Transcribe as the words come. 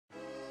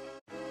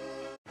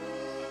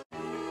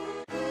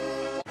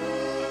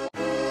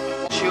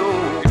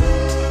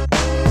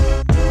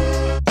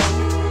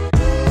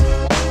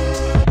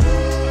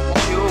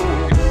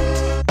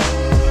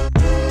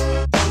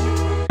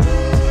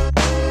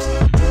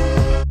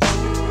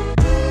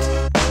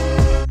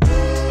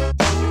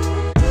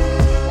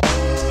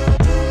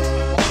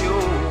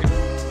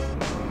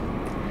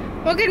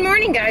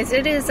morning, guys.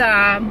 It is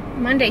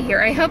Monday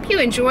here. I hope you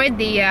enjoyed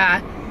the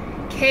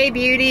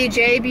K-Beauty,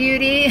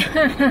 J-Beauty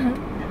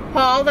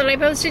haul that I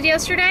posted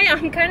yesterday.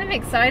 I'm kind of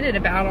excited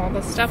about all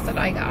the stuff that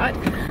I got.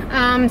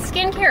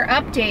 Skincare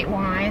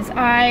update-wise,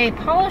 I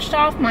polished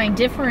off my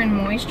Differin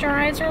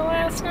moisturizer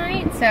last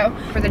night. So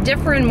for the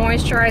Differin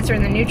moisturizer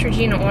and the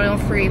Neutrogena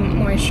oil-free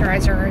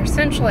moisturizer are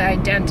essentially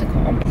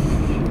identical.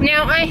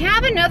 Now, I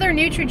have another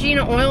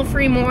Neutrogena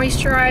oil-free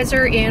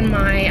moisturizer in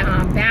my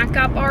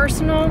backup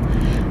arsenal,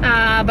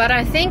 but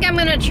I think I'm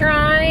going to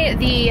try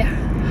the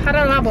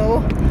HADA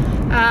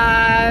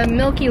LABO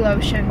Milky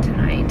Lotion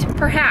tonight,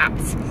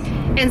 perhaps.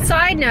 And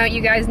side note,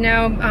 you guys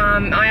know,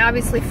 I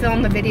obviously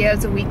film the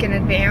videos a week in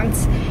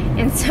advance,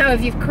 and so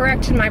if you've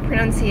corrected my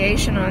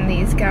pronunciation on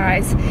these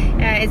guys,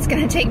 it's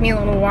going to take me a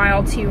little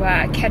while to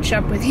catch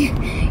up with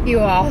you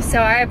all. So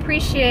I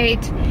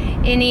appreciate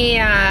any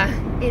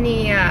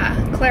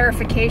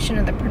clarification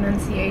of the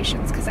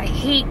pronunciations, because I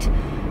hate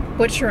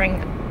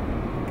butchering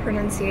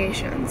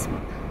pronunciations.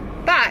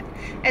 But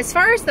as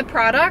far as the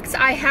products,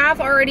 I have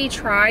already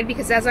tried,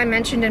 because as I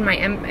mentioned in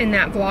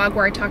that vlog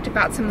where I talked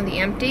about some of the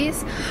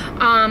empties,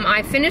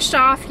 I finished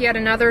off yet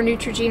another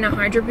Neutrogena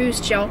Hydro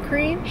Boost Gel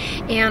Cream,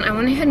 and I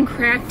went ahead and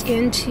cracked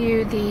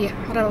into the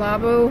HADA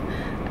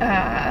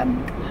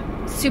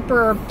LABO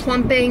Super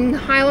Plumping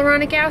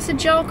Hyaluronic Acid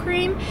Gel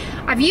Cream.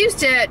 I've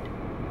used it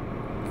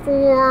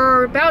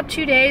for about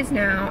 2 days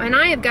now, and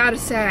I have got to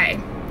say,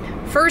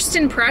 first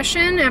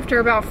impression after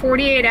about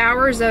 48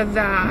 hours of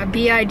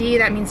BID,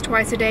 that means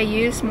twice a day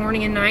use,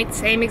 morning and night,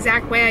 same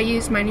exact way I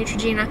use my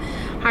Neutrogena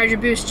Hydro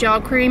Boost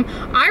Gel Cream,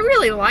 I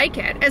really like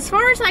it. As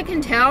far as I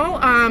can tell,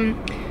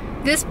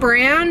 this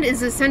brand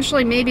is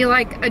essentially maybe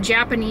like a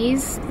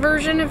Japanese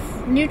version of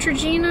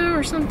Neutrogena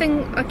or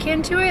something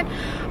akin to it.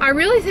 I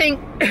really think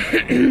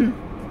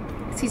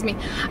excuse me,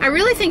 I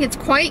really think it's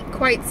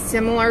quite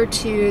similar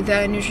to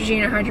the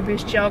Neutrogena Hydro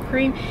Boost Gel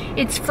Cream.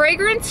 It's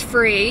fragrance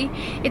free.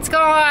 It's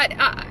got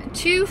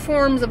 2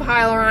 forms of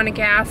hyaluronic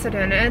acid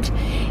in it,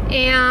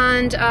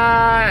 and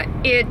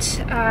it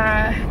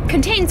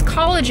contains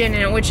collagen in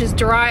it, which is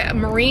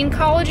marine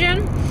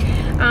collagen.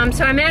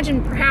 So I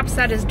imagine perhaps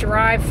that is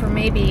derived from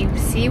maybe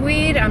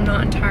seaweed. I'm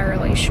not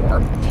entirely sure.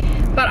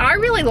 But I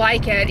really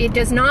like it. It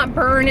does not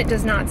burn, it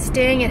does not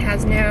sting, it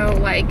has no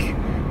like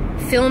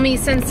filmy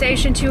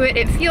sensation to it.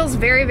 It feels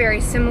very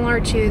similar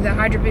to the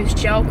Hydro Boost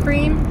Gel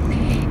Cream,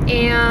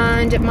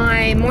 and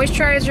my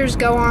moisturizers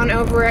go on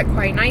over it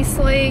quite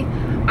nicely.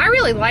 I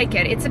really like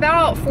it. It's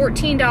about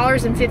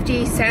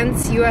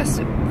 $14.50 US,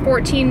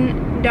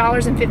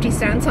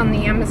 $14.50 on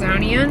the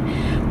Amazonian,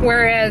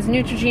 whereas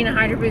Neutrogena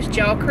Hydro Boost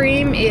Gel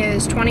Cream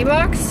is 20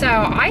 bucks. So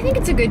I think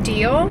it's a good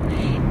deal,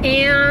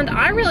 and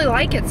I really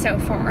like it so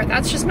far.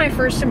 That's just my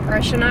first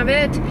impression of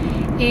it.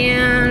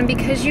 And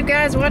because you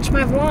guys watch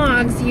my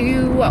vlogs,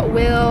 you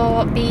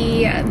will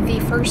be the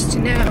first to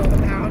know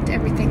about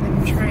everything that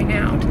I'm trying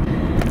out.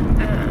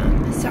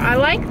 So I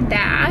like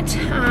that.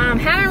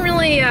 Haven't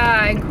really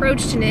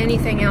encroached into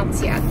anything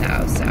else yet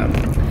though, so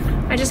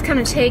I just kind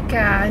of take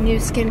new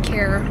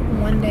skincare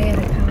one day at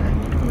a time. I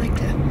don't like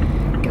to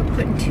go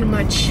putting too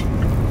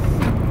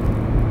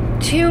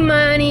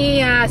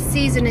many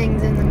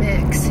seasonings in the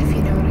mix, if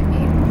you know what I mean.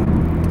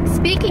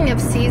 Speaking of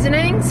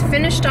seasonings,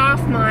 finished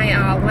off my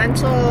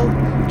lentil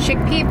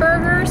chickpea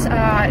burgers.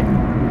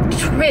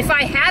 If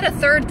I had a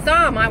third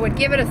thumb, I would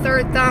give it a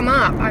third thumb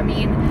up. I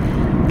mean,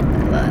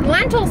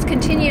 lentils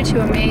continue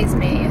to amaze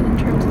me in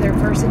terms of their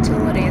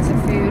versatility as a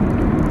food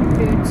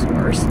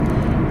source.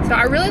 So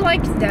I really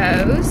liked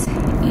those.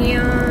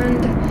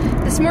 And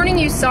this morning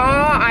you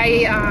saw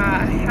I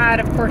had,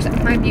 of course,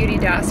 my beauty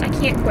dust. I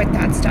can't quit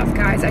that stuff,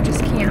 guys. I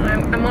just can't.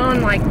 I'm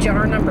on like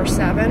jar number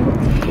 7,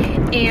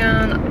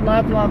 and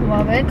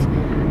love it.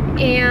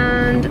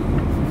 And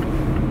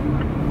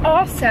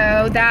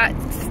also that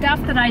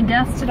stuff that I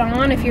dusted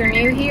on, if you're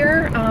new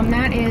here,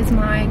 that is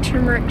my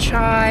turmeric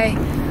chai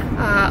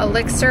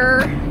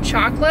elixir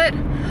chocolate.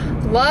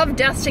 Love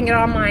dusting it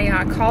on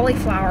my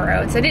cauliflower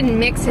oats. I didn't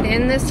mix it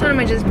in this time.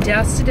 I just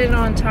dusted it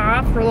on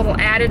top for a little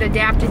added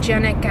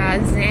adaptogenic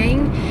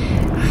zing. I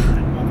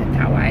love it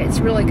that way. It's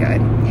really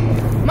good.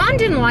 Mom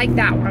didn't like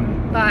that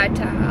one, but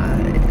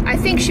I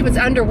think she was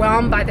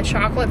underwhelmed by the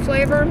chocolate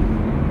flavor,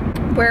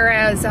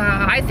 whereas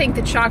I think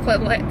the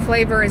chocolate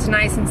flavor is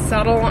nice and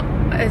subtle,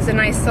 is a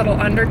nice subtle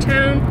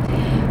undertone,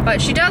 but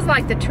she does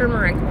like the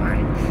turmeric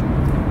one.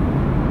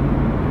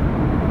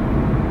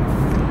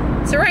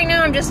 So right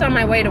now I'm just on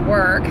my way to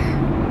work.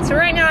 So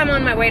right now I'm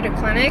on my way to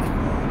clinic.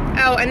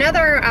 Oh,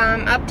 another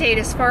update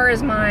as far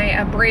as my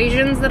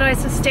abrasions that I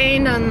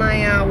sustained on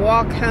my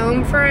walk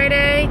home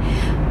Friday.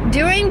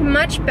 Doing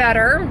much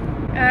better.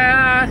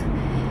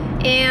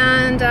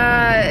 And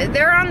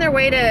they're on their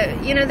way to,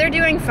 they're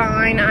doing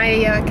fine.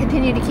 I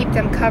continue to keep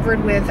them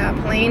covered with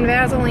plain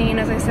Vaseline,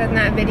 as I said in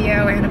that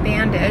video, and a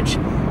bandage.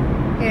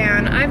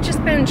 And I've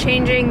just been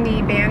changing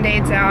the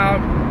band-aids out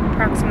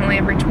approximately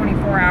every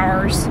 24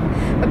 hours.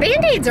 But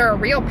band-aids are a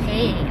real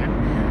pain.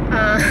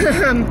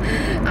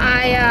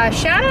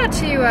 Shout out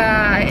to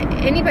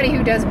anybody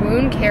who does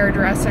wound care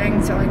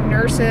dressing, so like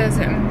nurses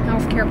and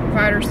healthcare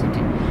providers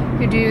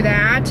who do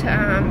that.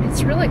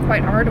 It's really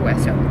quite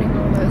arduous opening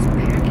all those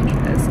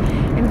packages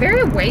and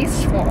very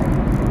wasteful.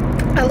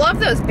 I love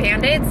those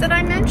Band-Aids that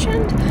I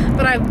mentioned,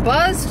 but I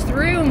buzzed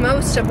through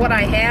most of what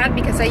I had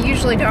because I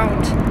usually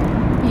don't.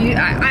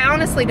 I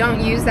honestly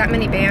don't use that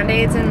many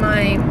Band-Aids in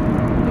my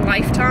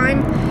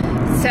lifetime.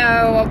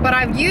 So, but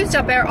I've used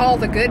up all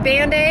the good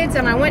Band-Aids,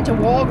 and I went to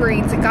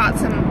Walgreens and got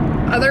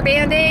some other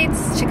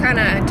Band-Aids to kind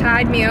of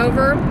tide me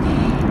over.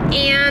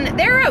 And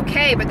they're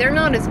okay, but they're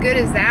not as good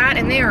as that,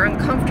 and they are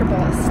uncomfortable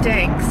as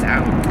stink. So,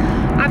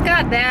 I've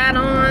got that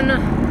on,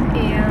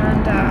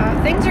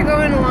 and things are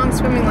going along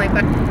swimmingly,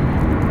 but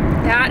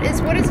that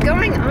is what is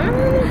going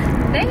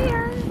on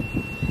there.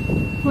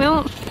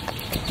 Well,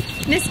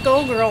 Miss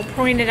Gold Girl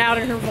pointed out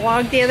in her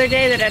vlog the other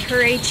day that at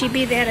her HEB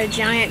they had a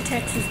giant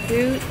Texas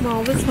boot.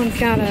 Well, this one's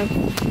got a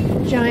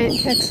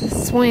giant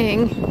Texas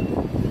swing.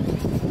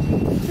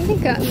 I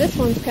think this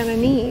one's kind of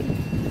neat.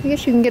 I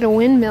guess you can get a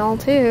windmill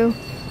too.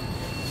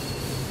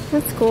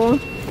 That's cool.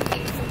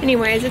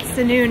 Anyways, it's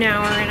the noon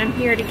hour and I'm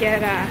here to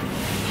get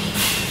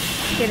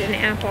an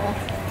apple.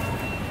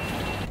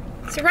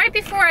 So right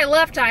before I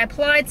left, I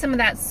applied some of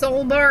that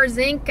Soul Bar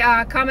Zinc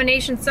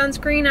combination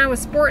sunscreen I was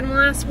sporting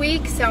last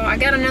week, so I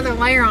got another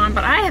layer on,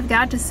 but I have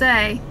got to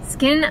say,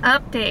 skin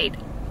update.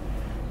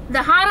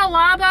 The HADA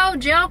Labo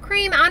gel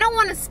cream, I don't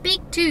want to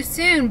speak too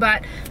soon,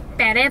 but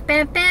I'm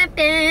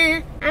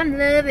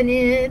loving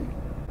it.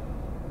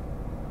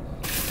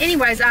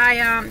 Anyways,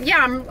 I'm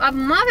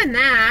loving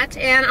that,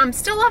 and I'm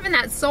still loving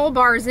that Soul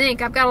Bar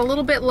Zinc. I've got a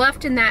little bit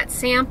left in that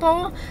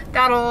sample.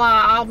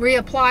 I'll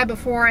reapply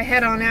before I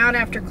head on out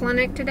after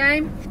clinic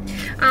today.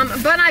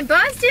 But I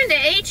buzzed into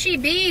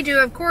HEB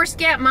to, of course,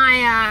 get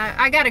my,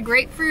 I got a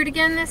grapefruit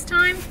again this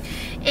time.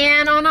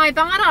 And on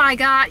Ibotta, I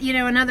got,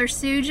 another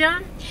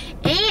Suja.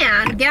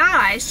 And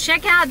guys,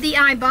 check out the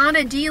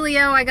Ibotta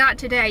Dealio I got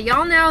today.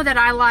 Y'all know that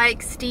I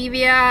like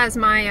stevia as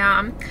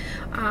my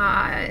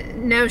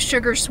no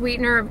sugar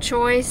sweetener of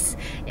choice.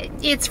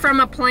 It's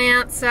from a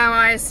plant, so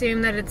I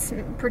assume that it's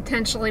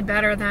potentially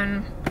better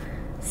than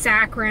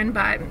saccharin,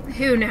 but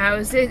who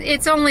knows?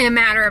 It's only a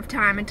matter of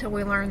time until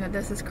we learn that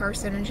this is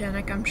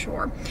carcinogenic, I'm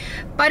sure.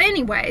 But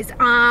anyways,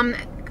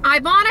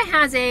 Ibotta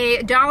has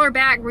a $1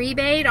 back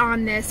rebate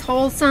on this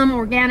wholesome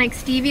organic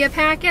stevia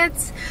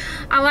packets.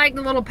 I like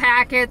the little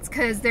packets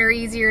because they're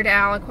easier to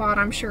aliquot.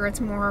 I'm sure it's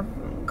more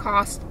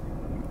cost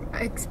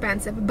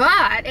expensive,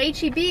 but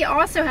HEB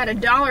also had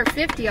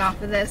 $1.50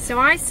 off of this, so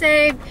I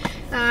saved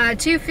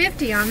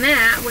 $2.50 on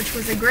that, which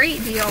was a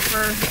great deal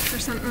for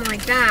something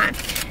like that.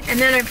 And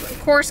then of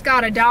course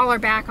got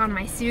 $1 back on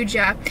my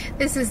Suja.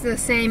 This is the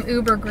same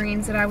Uber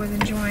greens that I was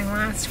enjoying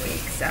last week.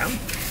 So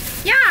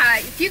yeah,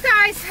 if you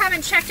guys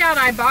haven't checked out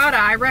Ibotta,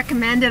 I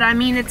recommend it. I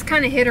mean, it's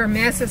kind of hit or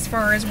miss as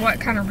far as what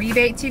kind of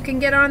rebates you can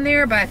get on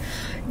there, but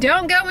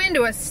don't go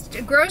into a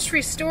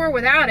grocery store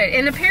without it.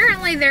 And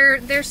apparently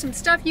there's some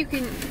stuff you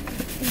can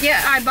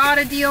get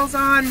Ibotta deals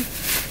on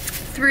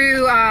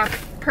through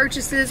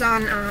purchases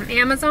on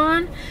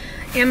Amazon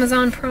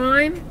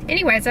Prime.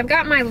 Anyways, I've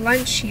got my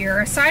lunch here.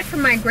 Aside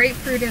from my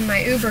grapefruit and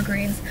my Uber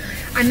greens,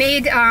 I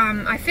made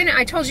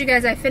I told you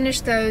guys I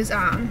finished those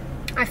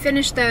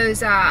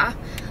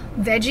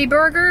veggie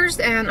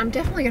burgers, and I'm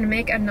definitely going to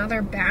make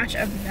another batch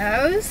of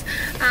those.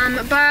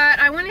 But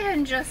I went ahead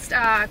and just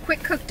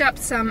quick cooked up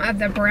some of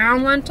the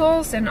brown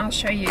lentils, and I'll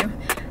show you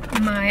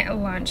my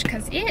lunch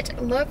because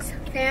it looks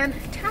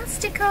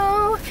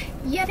fantastico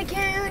yet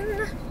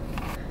again.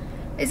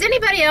 Is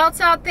anybody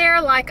else out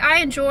there, like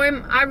I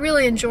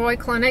really enjoy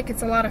clinic.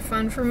 It's a lot of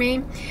fun for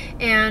me,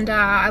 and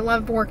I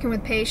love working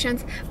with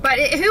patients. But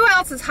who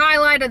else's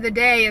highlight of the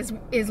day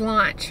is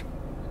lunch?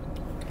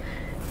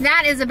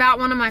 That is about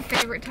one of my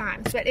favorite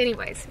times. But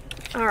anyways,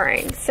 all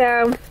right,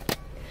 so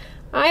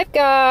I've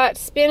got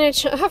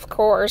spinach, of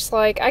course.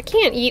 Like, I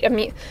can't eat a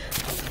meal.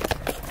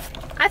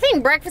 I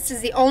think breakfast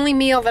is the only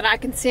meal that I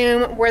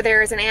consume where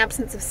there is an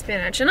absence of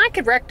spinach, and I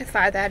could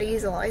rectify that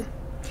easily.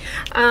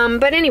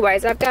 But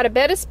anyways, I've got a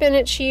bed of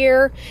spinach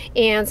here,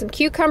 and some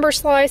cucumber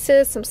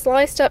slices, some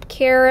sliced up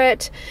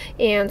carrot,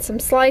 and some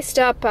sliced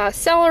up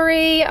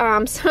celery,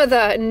 some of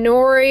the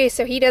nori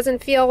so he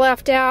doesn't feel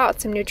left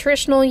out, some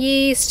nutritional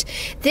yeast.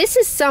 This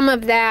is some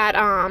of that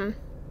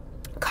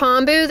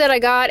kombu that I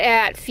got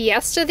at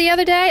Fiesta the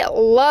other day.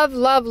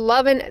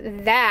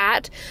 Loving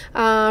that.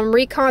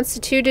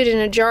 Reconstituted in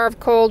a jar of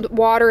cold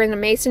water in a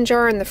mason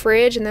jar in the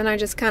fridge, and then I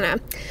just kind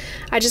of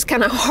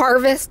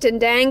harvest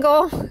and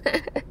dangle.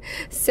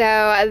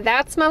 So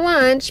that's my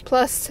lunch,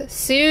 plus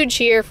Suge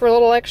here for a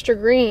little extra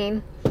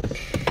green.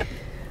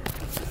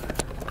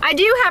 I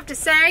do have to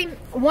say,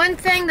 one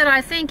thing that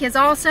I think is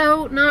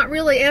also not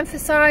really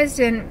emphasized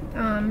in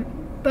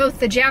both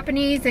the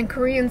Japanese and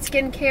Korean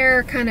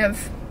skincare kind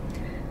of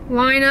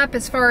line up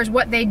as far as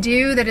what they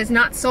do that is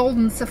not sold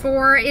in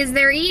Sephora is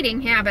their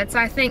eating habits,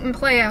 I think, and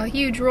play a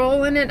huge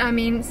role in it. I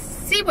mean,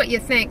 see what you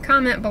think.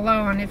 Comment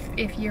below on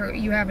if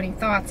you have any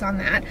thoughts on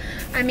that.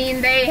 I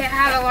mean, they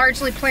have a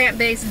largely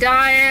plant-based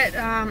diet,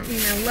 you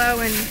know,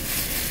 low in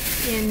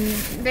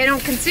they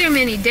don't consume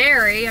any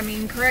dairy. I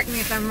mean, correct me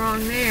if I'm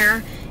wrong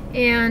there.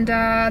 And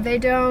they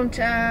don't,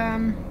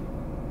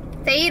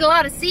 they eat a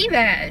lot of sea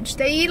veg.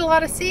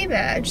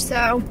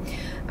 So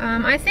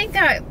I think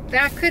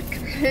that could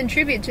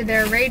contribute to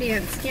their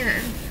radiant skin.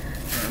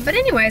 But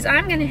anyways,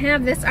 I'm going to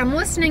have this. I'm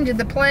listening to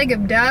The Plague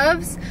of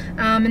Doves,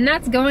 and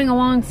that's going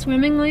along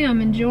swimmingly.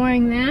 I'm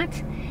enjoying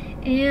that.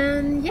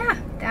 And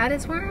yeah, that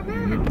is where I'm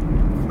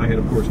at. I had,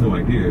 of course, no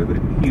idea that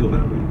it would heal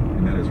that way,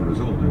 and that as a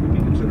result, I would be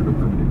considered a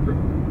permanent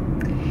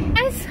growth.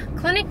 Guys,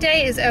 clinic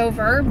day is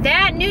over.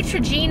 That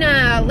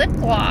Neutrogena lip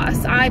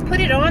gloss, I put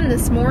it on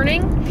this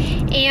morning,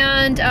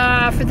 and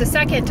for the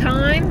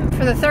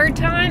third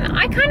time,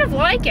 I kind of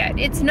like it.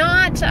 It's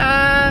not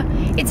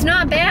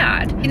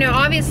bad. You know,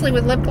 obviously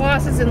with lip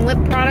glosses and lip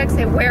products,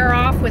 they wear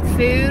off with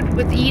food,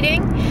 with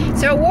eating.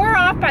 So it wore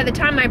off by the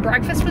time my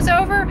breakfast was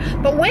over,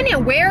 but when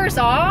it wears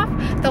off,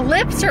 the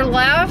lips are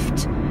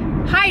left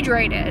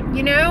hydrated.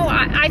 You know,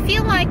 I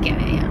feel like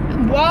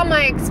while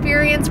my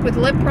experience with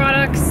lip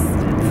products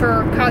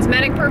for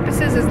cosmetic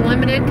purposes is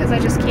limited because I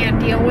just can't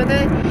deal with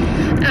it,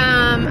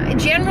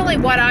 generally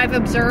what I've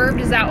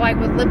observed is that, like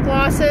with lip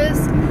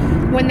glosses,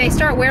 when they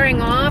start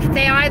wearing off,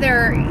 they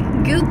either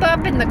goop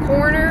up in the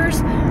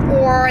corners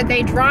or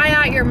they dry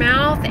out your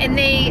mouth, and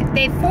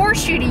they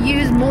force you to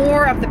use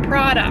more of the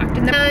product.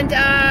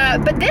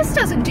 But this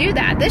doesn't do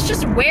that. This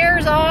just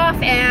wears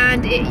off,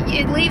 and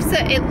it leaves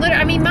it.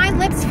 I mean, my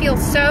lips feel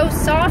so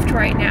soft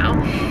right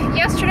now.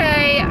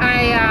 Yesterday,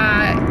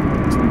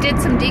 I did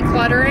some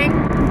decluttering,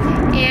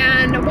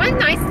 and one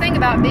nice thing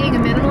about being a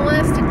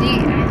minimalist,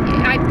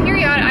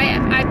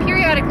 I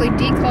periodically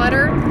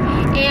declutter,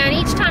 and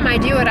each time I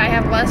do it, I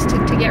have less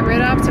to get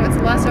rid of, so it's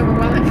less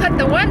overwhelming. But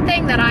the one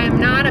thing that I am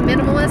not a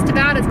minimalist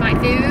about is my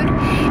food,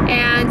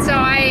 and so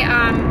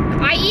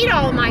I eat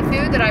all of my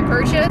food that I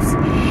purchase.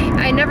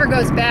 It never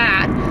goes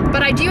bad,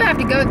 but I do have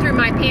to go through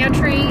my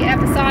pantry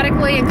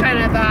episodically and kind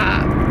of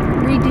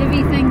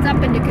re-divvy things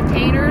up into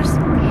containers.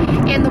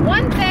 And the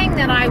one thing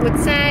that I would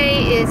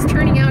say is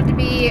turning out to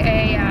be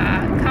a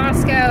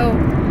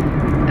Costco,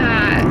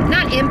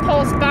 not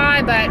impulse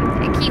buy, but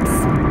it keeps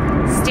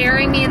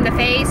staring me in the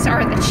face,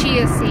 are the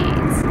chia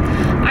seeds.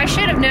 I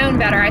should have known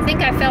better. I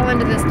think I fell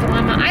into this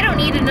dilemma. I don't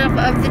eat enough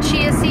of the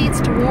chia seeds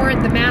to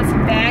warrant the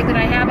massive bag that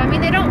I have. I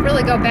mean, they don't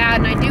really go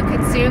bad, and I do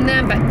consume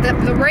them, but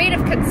the rate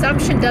of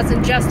consumption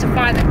doesn't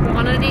justify the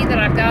quantity that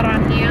I've got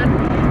on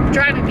hand.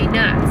 Driving me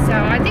nuts. So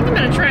I think I'm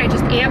going to try and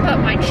just amp up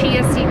my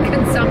chia seed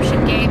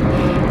consumption game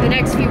the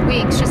next few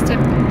weeks just to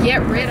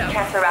get rid of.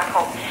 Transfer back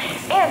home.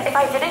 And if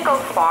I didn't go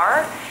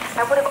far,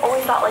 I would have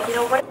always thought, like, you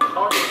know what?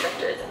 All the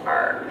instructors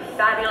are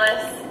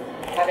fabulous.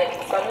 I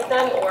haven't swum with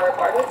them or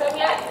barred with them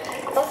yet.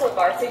 It's also a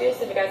bar studio,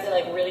 so if you guys are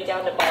like really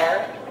down to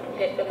bar,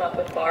 hit them up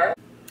with bar.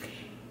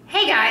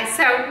 Hey guys,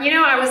 so you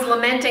know I was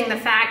lamenting the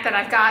fact that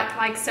I've got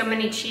like so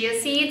many chia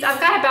seeds. I've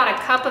got about a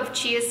cup of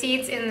chia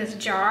seeds in this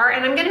jar,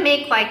 and I'm gonna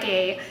make like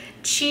a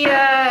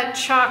chia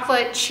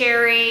chocolate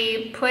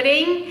cherry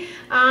pudding.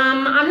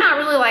 I'm not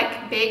really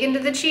like big into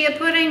the chia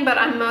pudding, but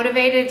I'm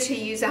motivated to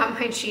use out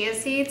my chia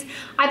seeds.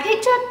 I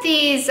picked up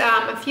these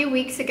a few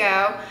weeks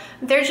ago.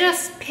 They're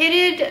just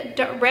pitted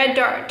red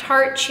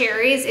tart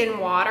cherries in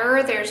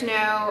water. There's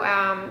no,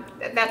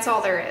 that's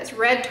all there is.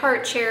 Red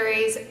tart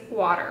cherries,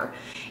 water.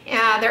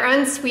 They're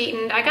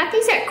unsweetened. I got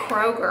these at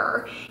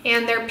Kroger,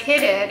 and they're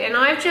pitted, and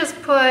I've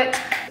just put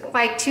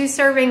like 2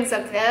 servings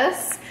of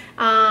this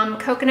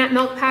coconut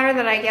milk powder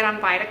that I get on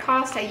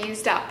Vitacost. I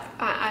used up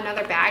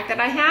another bag that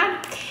I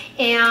had,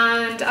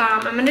 and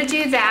I'm gonna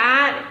do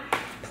that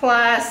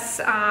plus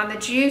the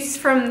juice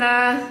from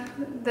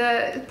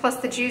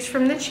the juice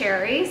from the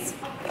cherries.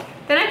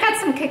 Then I've got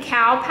some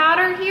cacao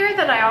powder here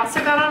that I also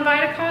got on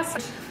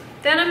Vitacost.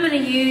 Then I'm gonna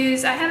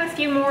use, I have a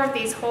few more of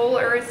these whole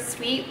earth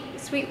sweet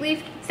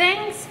leaf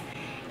things,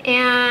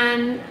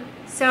 and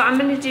so I'm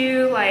gonna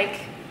do like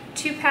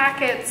 2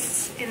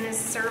 packets in this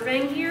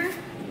serving here.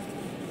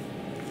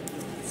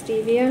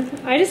 Stevia.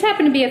 I just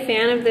happen to be a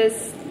fan of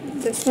this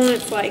one.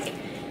 It's like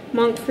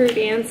monk fruit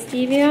and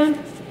stevia.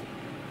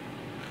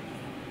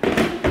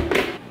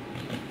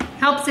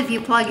 Helps if you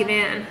plug it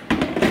in.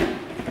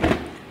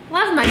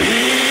 Love my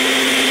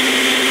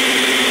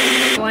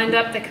blend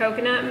up the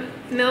coconut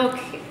milk,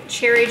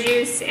 cherry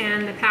juice,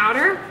 and the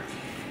powder.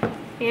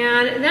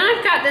 And then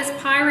I've got this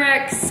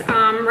Pyrex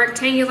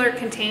rectangular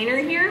container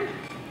here,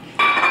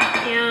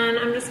 and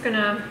I'm just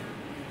gonna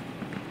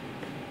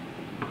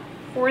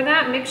pour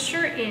that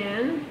mixture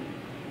in.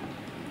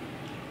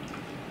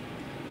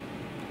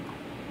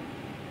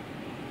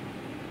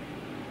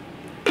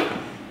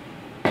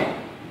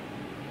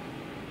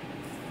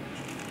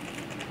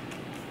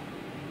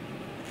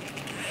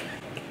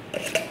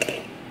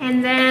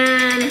 And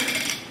then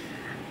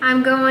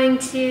I'm going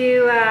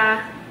to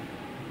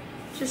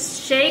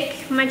just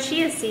shake my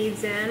chia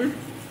seeds in.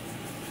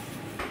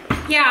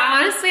 Yeah,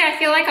 honestly, I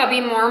feel like I'll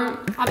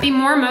be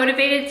more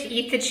motivated to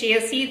eat the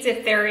chia seeds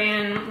if they're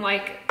in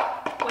like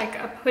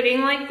a pudding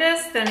like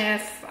this than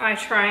if I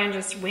try and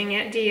just wing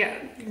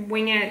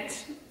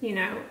it, you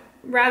know,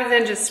 rather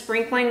than just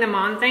sprinkling them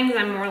on things.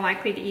 I'm more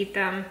likely to eat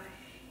them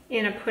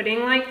in a pudding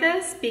like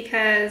this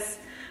because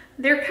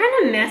they're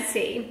kind of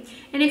messy.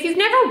 And if you've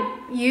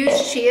never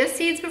used chia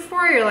seeds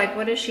before, you're like,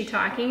 what is she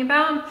talking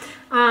about?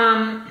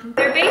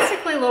 They're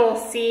basically little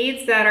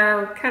seeds that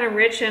are kind of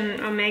rich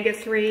in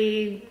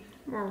omega-3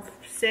 or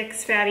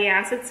 6 fatty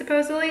acids,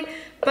 supposedly.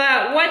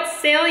 But what's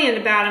salient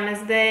about them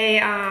is they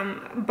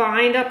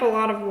bind up a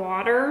lot of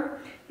water,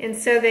 and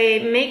so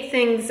they make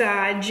things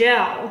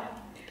gel.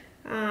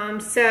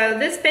 So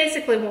this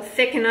basically will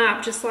thicken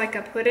up just like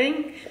a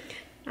pudding.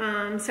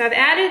 So I've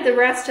added the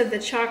rest of the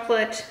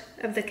chocolate,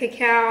 of the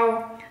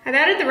cacao. I've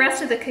added the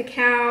rest of the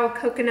cacao,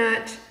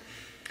 coconut,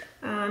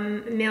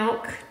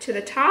 milk to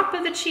the top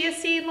of the chia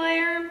seed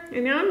layer.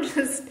 And now I'm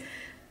just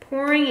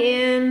pouring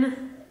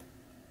in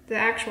the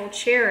actual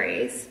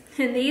cherries.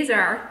 And these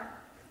are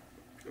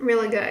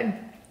really good.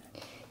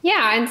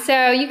 Yeah, and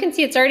so you can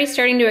see it's already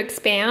starting to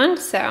expand.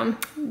 So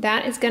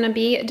that is gonna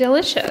be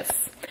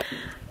delicious.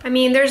 I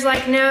mean, there's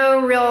like no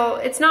real,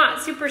 it's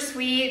not super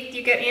sweet.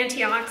 You get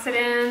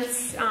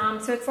antioxidants,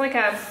 so it's like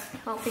a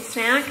healthy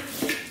snack.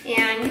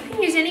 And you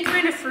can use any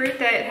kind of fruit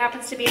that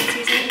happens to be in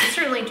season. You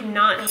certainly do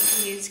not need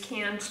to use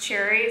canned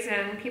cherries,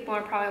 and people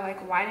are probably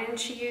like, why didn't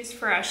she use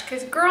fresh?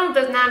 Because girl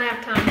does not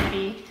have time to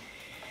be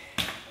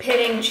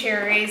pitting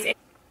cherries and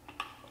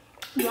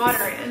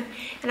water in.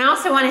 And I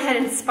also went ahead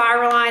and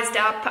spiralized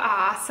up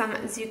some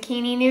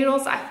zucchini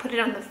noodles. I put it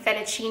on the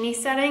fettuccine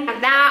setting. I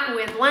have that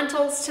with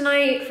lentils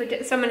tonight.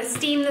 So I'm going to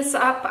steam this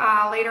up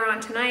later on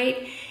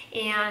tonight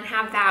and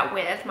have that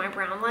with my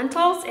brown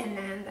lentils, and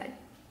then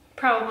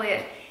probably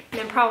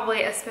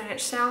a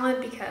spinach salad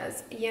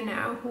because, you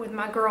know, with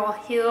my girl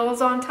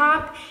heels on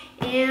top,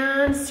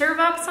 and serve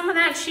up some of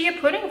that chia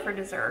pudding for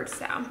dessert.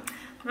 So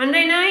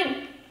Monday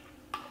night,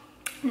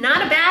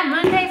 not a bad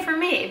Monday for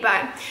me.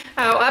 But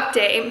oh,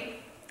 update.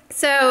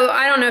 So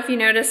I don't know if you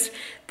noticed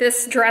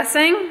this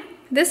dressing.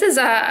 This is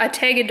a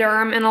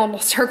Tegaderm and a little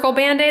circle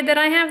band-aid that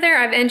I have there.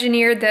 I've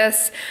engineered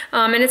this,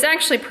 and it's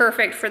actually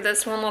perfect for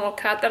this one little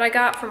cut that I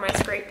got for my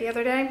scrape the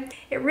other day.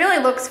 It really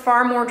looks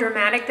far more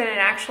dramatic than it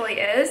actually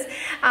is.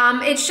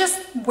 It's just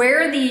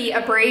where the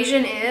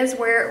abrasion is,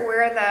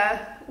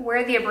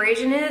 where the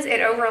abrasion is,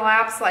 it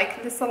overlaps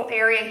like this little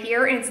area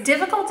here, and it's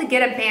difficult to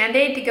get a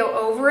band-aid to go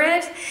over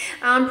it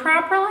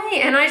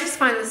properly, and I just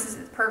find this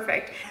is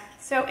perfect.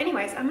 So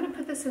anyways, I'm gonna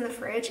put this in the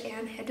fridge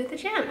and head to the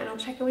gym, and I'll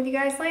check in with you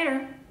guys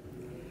later.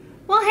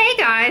 Well, hey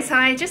guys,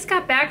 I just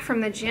got back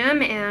from the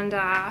gym and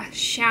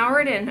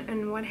showered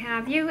and what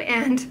have you,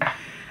 and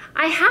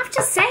I have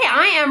to say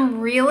I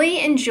am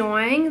really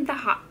enjoying the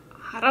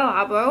HADA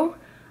LABO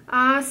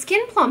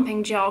skin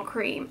plumping gel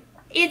cream.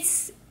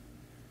 It's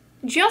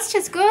just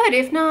as good,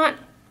 if not,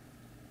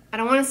 I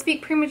don't want to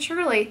speak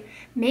prematurely,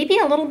 maybe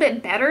a little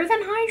bit better than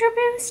Hydro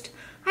Boost.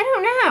 I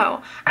don't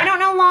know. I don't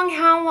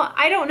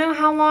know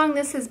how long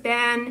this has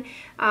been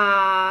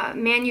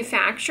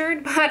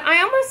manufactured, but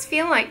I almost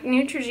feel like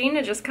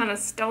Neutrogena just kind of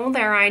stole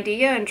their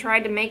idea and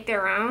tried to make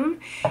their own.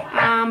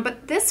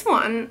 But this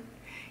one,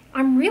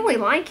 I'm really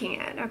liking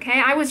it. Okay,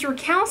 I was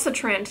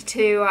recalcitrant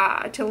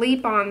to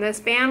leap on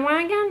this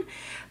bandwagon,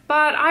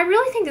 but I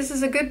really think this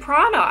is a good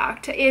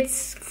product.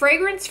 It's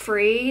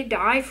fragrance-free,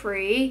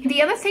 dye-free.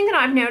 The other thing that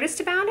I've noticed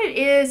about it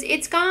is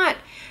it's got,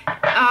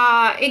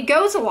 it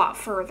goes a lot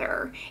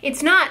further.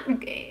 It's not,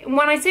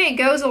 when I say it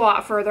goes a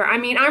lot further, I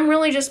mean, I'm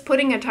really just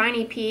putting a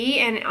tiny pea,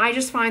 and I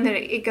just find that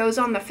it goes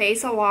on the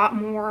face a lot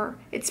more.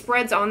 It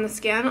spreads on the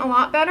skin a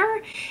lot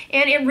better,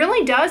 and it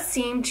really does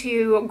seem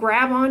to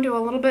grab onto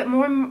a little bit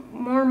more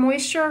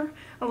moisture,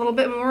 a little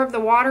bit more of the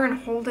water, and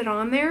hold it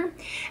on there.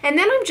 And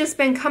then I've just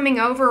been coming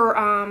over,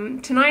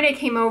 tonight I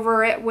came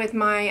over it with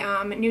my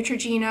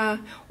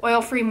Neutrogena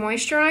oil-free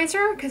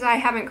moisturizer, because I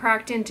haven't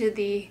cracked into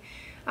the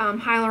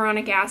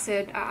hyaluronic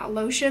acid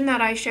lotion that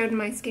I showed in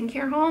my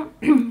skincare haul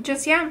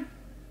just yet.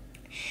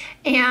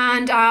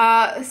 And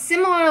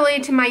similarly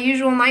to my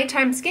usual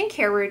nighttime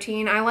skincare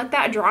routine, I let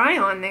that dry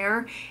on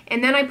there,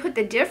 and then I put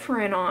the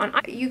different on.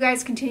 You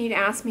guys continue to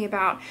ask me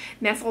about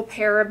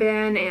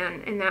methylparaben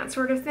and that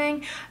sort of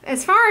thing.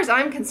 As far as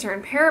I'm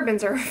concerned,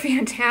 parabens are a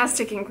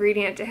fantastic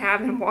ingredient to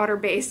have in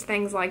water-based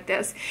things like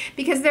this,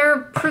 because they're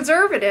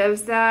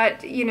preservatives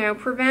that, you know,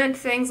 prevent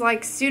things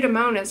like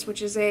Pseudomonas,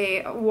 which is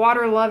a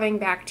water-loving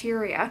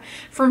bacteria,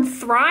 from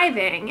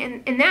thriving,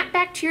 and that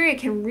bacteria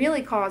can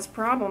really cause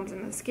problems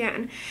in the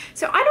skin.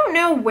 So I don't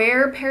know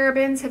where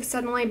parabens have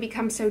suddenly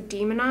become so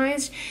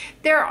demonized.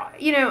 There,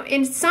 you know,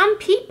 in some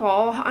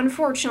people,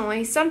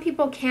 unfortunately, some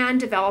people can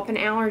develop an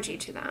allergy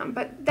to them,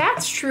 but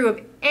that's true of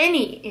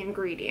any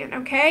ingredient,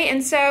 okay?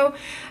 And so,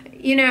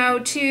 you know,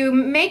 to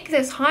make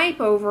this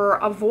hype over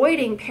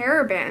avoiding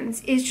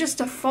parabens is just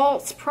a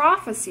false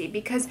prophecy,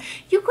 because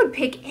you could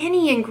pick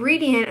any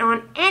ingredient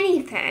on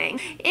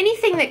anything.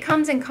 Anything that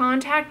comes in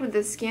contact with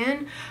the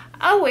skin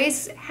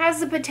always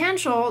has the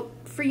potential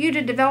for you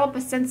to develop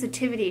a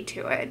sensitivity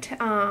to it.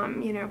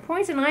 You know,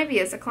 poison ivy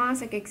is a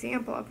classic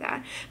example of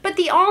that. But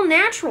the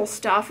all-natural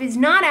stuff is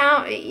not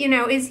out, you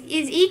know, is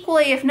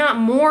equally, if not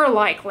more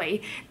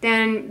likely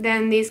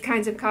than these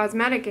kinds of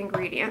cosmetic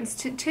ingredients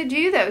to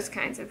do those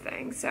kinds of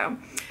things. So,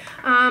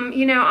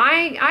 you know,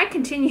 I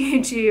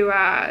continue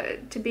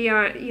to be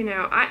on, you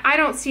know, I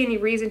don't see any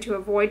reason to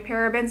avoid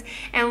parabens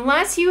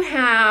unless you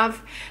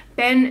have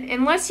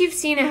unless you've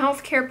seen a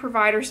healthcare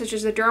provider such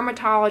as a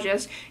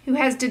dermatologist who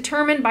has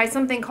determined by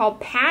something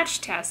called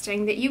patch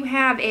testing that you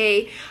have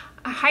a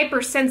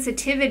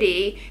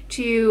hypersensitivity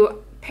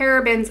to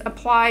parabens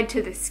applied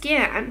to the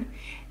skin,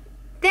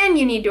 then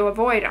you need to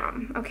avoid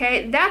them,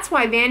 okay? That's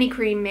why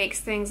Vanicream makes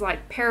things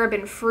like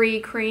paraben-free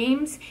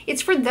creams.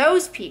 It's for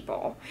those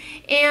people.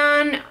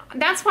 And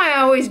that's why I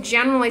always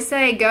generally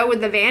say go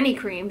with the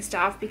Vanicream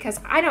stuff, because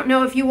I don't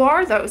know if you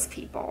are those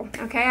people,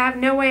 okay? I have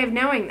no way of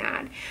knowing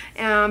that.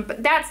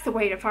 But that's the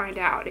way to find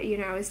out, you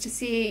know, is to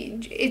see,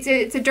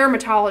 it's a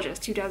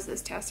dermatologist who does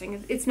this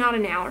testing. It's not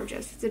an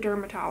allergist, it's a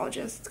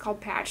dermatologist. It's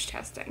called patch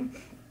testing.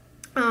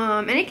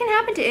 And it can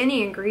happen to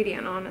any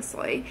ingredient,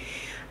 honestly.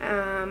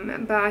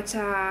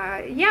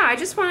 Yeah, I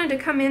just wanted to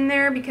come in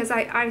there because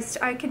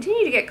I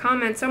continue to get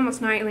comments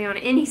almost nightly on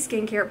any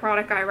skincare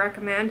product I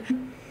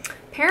recommend.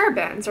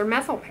 Parabens or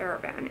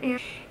methylparaben.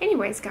 And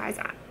anyways, guys,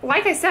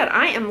 like I said,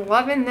 I am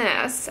loving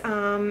this. You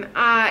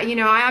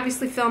know, I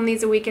obviously filmed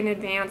these a week in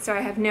advance, so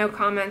I have no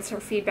comments or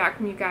feedback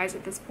from you guys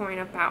at this point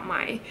about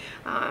my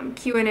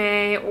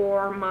Q&A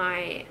or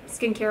my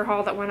skincare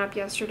haul that went up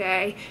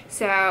yesterday.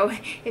 So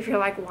if you're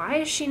like, why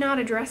is she not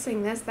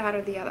addressing this, that,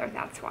 or the other,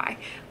 that's why.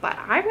 But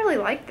I really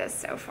like this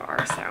so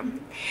far. So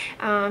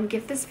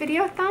give this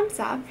video a thumbs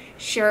up,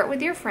 share it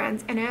with your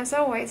friends, and as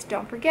always,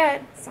 don't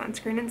forget,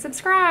 sunscreen and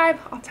subscribe.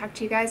 I'll talk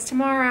to you guys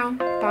tomorrow.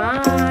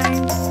 Bye.